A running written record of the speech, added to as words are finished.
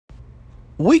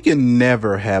We can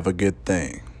never have a good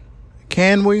thing.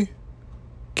 Can we?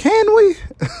 Can we?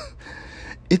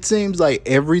 It seems like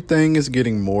everything is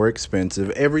getting more expensive.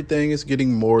 Everything is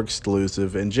getting more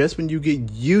exclusive. And just when you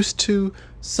get used to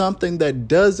something that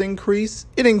does increase,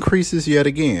 it increases yet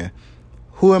again.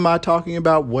 Who am I talking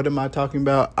about? What am I talking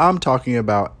about? I'm talking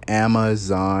about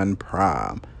Amazon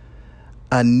Prime.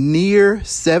 A near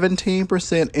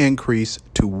 17% increase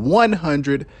to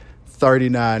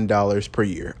 $139 per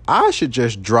year. I should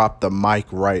just drop the mic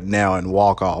right now and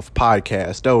walk off.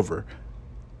 Podcast over.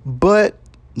 But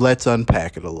let's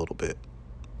unpack it a little bit.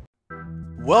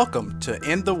 Welcome to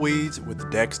In the Weeds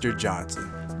with Dexter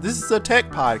Johnson. This is a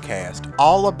tech podcast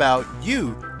all about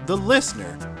you, the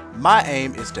listener. My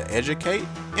aim is to educate,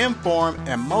 inform,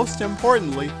 and most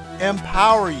importantly,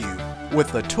 empower you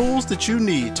with the tools that you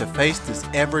need to face this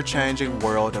ever-changing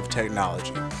world of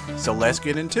technology. So let's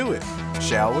get into it,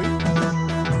 shall we?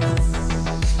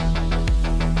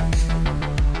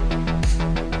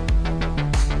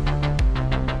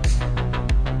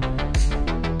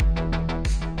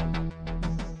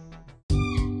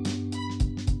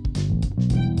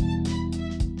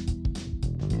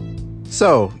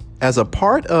 So, as a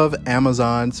part of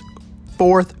Amazon's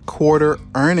fourth quarter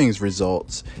earnings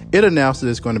results, it announced that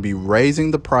it's going to be raising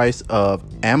the price of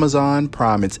Amazon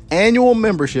Prime, its annual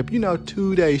membership,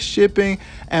 2-day shipping,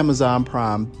 Amazon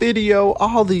Prime Video,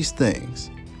 all these things,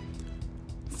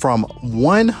 from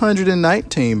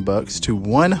 $119 to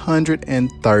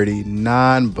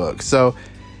 $139. So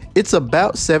it's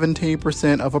about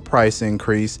 17% of a price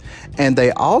increase, and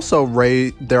they're also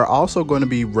going to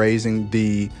be raising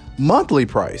the monthly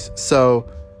price. So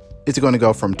it's going to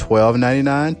go from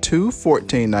 $12.99 to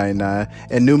 $14.99,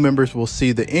 and new members will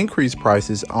see the increased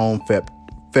prices on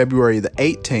February the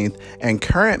 18th, and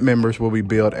current members will be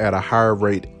billed at a higher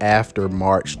rate after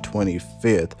March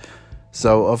 25th.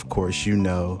 So, of course,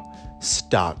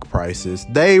 stock prices,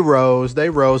 they rose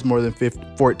more than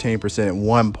 14% at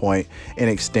one point in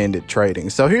extended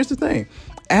trading. So here's the thing.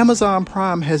 Amazon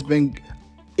Prime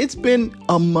it's been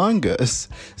among us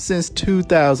since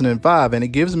 2005, and it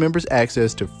gives members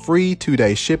access to free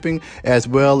 2-day shipping, as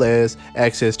well as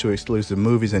access to exclusive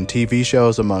movies and TV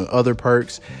shows, among other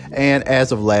perks. And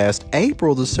as of last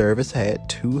April, the service had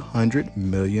 200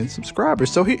 million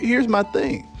subscribers. So here's my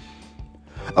thing.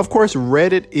 Of course,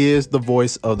 Reddit is the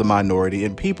voice of the minority,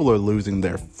 and people are losing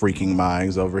their freaking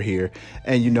minds over here.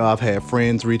 And I've had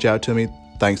friends reach out to me.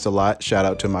 Thanks a lot. Shout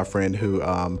out to my friend who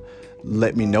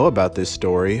let me know about this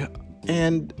story,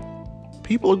 and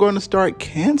people are going to start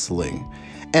canceling.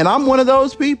 And I'm one of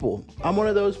those people.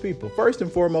 First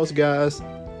and foremost, guys,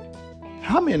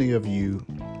 how many of you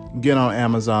get on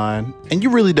Amazon and you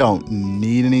really don't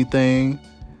need anything,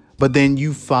 but then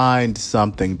you find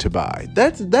something to buy?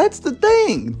 That's the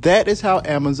thing. That is how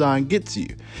Amazon gets you.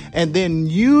 And then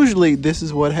usually this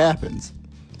is what happens.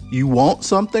 You want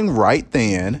something right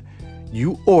then,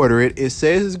 you order it, it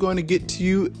says it's going to get to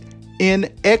you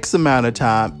in X amount of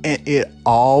time, and it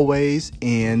always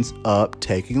ends up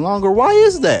taking longer. Why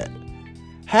is that?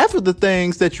 Half of the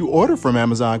things that you order from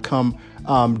Amazon come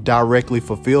directly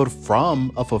fulfilled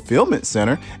from a fulfillment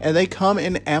center, and they come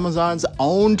in Amazon's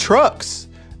own trucks.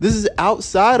 This is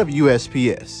outside of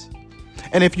USPS.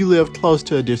 And if you live close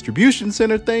to a distribution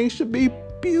center, things should be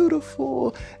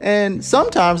beautiful. And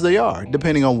sometimes they are,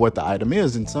 depending on what the item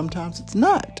is, and sometimes it's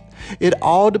not. It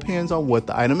all depends on what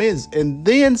the item is. And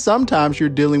then sometimes you're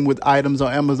dealing with items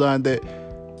on Amazon that,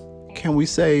 can we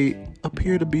say,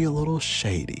 appear to be a little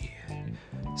shady.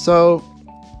 So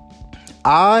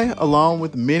I, along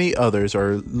with many others,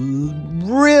 are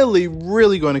really,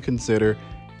 really going to consider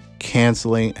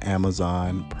canceling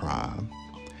Amazon Prime.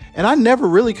 And I never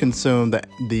really consumed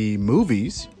the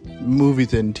movies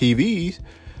and TVs.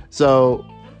 So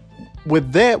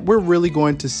with that, we're really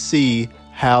going to see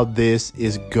how this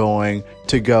is going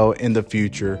to go in the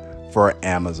future for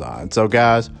Amazon. So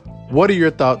guys, what are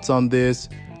your thoughts on this?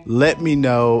 Let me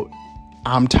know.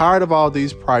 I'm tired of all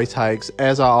these price hikes.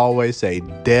 As I always say,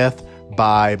 death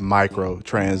by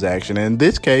microtransaction. In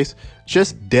this case,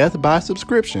 just death by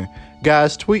subscription.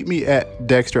 Guys, tweet me at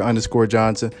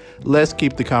Dexter_Johnson. Let's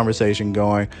keep the conversation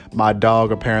going. My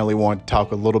dog apparently wanted to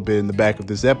talk a little bit in the back of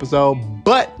this episode,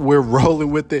 but we're rolling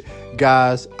with it.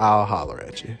 Guys, I'll holler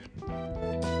at you.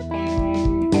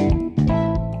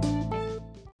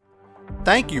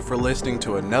 Thank you for listening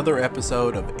to another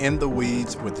episode of In the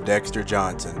Weeds with Dexter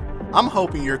Johnson. I'm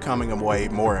hoping you're coming away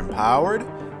more empowered,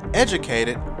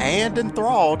 educated, and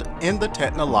enthralled in the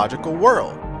technological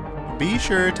world. Be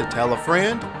sure to tell a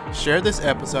friend, share this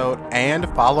episode, and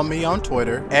follow me on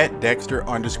Twitter at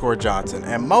Dexter_Johnson.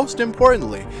 And most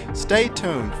importantly, stay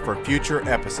tuned for future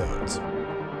episodes.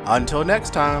 Until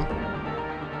next time.